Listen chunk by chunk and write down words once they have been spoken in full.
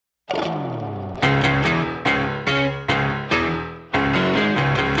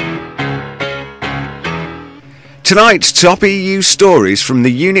Tonight's top EU stories from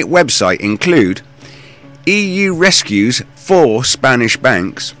the EUnit website include: EU rescues 4 Spanish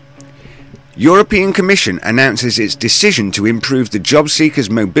banks, European Commission announces its decision to improve the job seekers'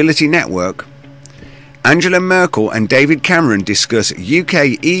 mobility network, Angela Merkel and David Cameron discuss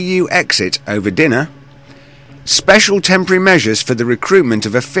UK EU exit over dinner, special temporary measures for the recruitment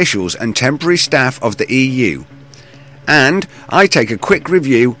of officials and temporary staff of the EU, and I take a quick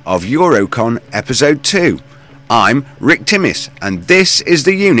review of EuroCon Episode 2. I'm Rick Timmis, and this is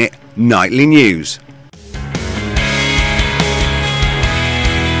the EUnit Nightly News.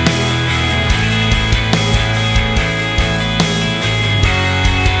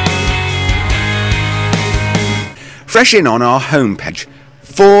 Fresh in on our homepage,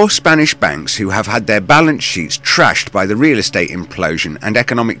 4 Spanish banks who have had their balance sheets trashed by the real estate implosion and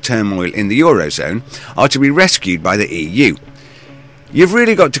economic turmoil in the Eurozone are to be rescued by the EU. You've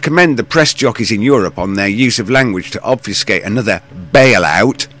really got to commend the press jockeys in Europe on their use of language to obfuscate another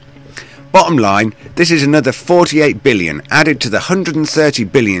bailout. Bottom line, this is another 48 billion added to the 130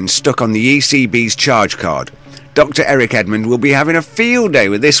 billion stuck on the ECB's charge card. Dr. Eric Edmond will be having a field day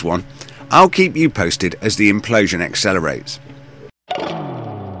with this one. I'll keep you posted as the implosion accelerates.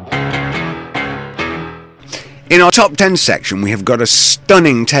 In our top 10 section, we have got a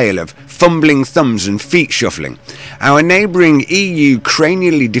stunning tale of fumbling thumbs and feet shuffling. Our neighbouring EU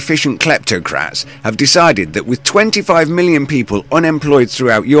cranially deficient kleptocrats have decided that with 25 million people unemployed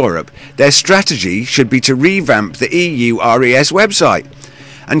throughout Europe, their strategy should be to revamp the EURES website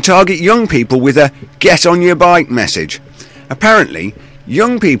and target young people with a "get on your bike" message. Apparently,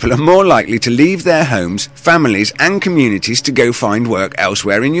 young people are more likely to leave their homes, families and communities to go find work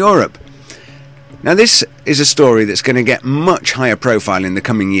elsewhere in Europe. Now this is a story that's going to get much higher profile in the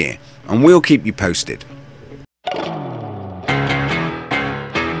coming year, and we'll keep you posted.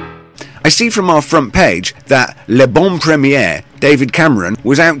 I see from our front page that Le Bon Premier, David Cameron,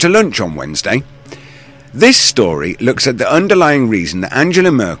 was out to lunch on Wednesday. This story looks at the underlying reason that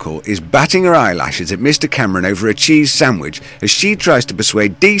Angela Merkel is batting her eyelashes at Mr. Cameron over a cheese sandwich as she tries to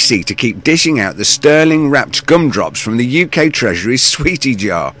persuade DC to keep dishing out the sterling-wrapped gumdrops from the UK Treasury's sweetie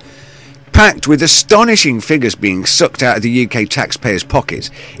jar. Packed with astonishing figures being sucked out of the UK taxpayers'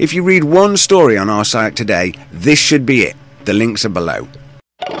 pockets, if you read one story on our site today, this should be it. The links are below.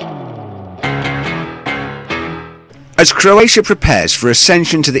 As Croatia prepares for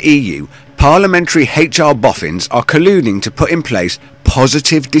ascension to the EU, parliamentary HR boffins are colluding to put in place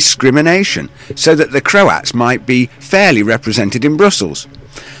positive discrimination so that the Croats might be fairly represented in Brussels.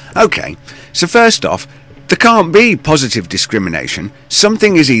 OK, so first off, there can't be positive discrimination.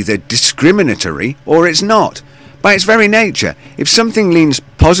 Something is either discriminatory or it's not. By its very nature, if something leans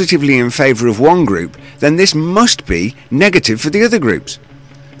positively in favour of one group, then this must be negative for the other groups.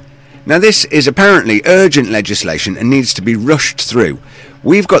 Now this is apparently urgent legislation and needs to be rushed through.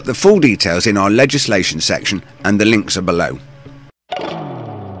 We've got the full details in our legislation section and the links are below.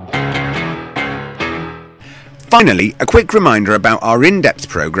 Finally, a quick reminder about our in-depth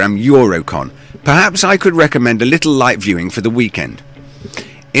programme EuroCon. Perhaps I could recommend a little light viewing for the weekend.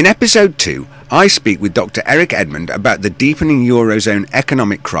 In episode 2, I speak with Dr. Eric Edmond about the deepening Eurozone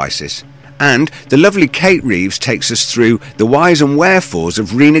economic crisis, and the lovely Kate Reeves takes us through the whys and wherefores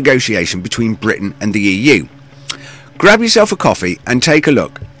of renegotiation between Britain and the EU. Grab yourself a coffee and take a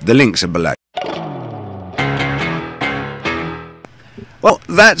look. The links are below. Well,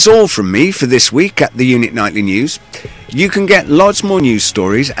 that's all from me for this week at the EUnit Nightly News. You can get lots more news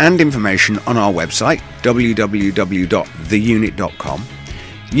stories and information on our website, www.theunit.com.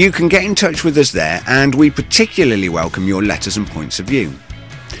 You can get in touch with us there, and we particularly welcome your letters and points of view.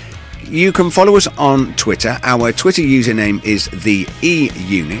 You can follow us on Twitter. Our Twitter username is the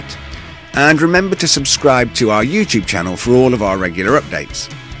EUnit. And remember to subscribe to our YouTube channel for all of our regular updates.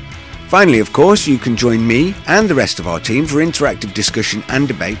 Finally, of course, you can join me and the rest of our team for interactive discussion and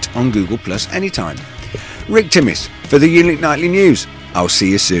debate on Google Plus anytime. Rick Timmis for the EUnit Nightly News. I'll see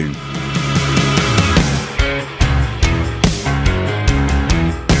you soon.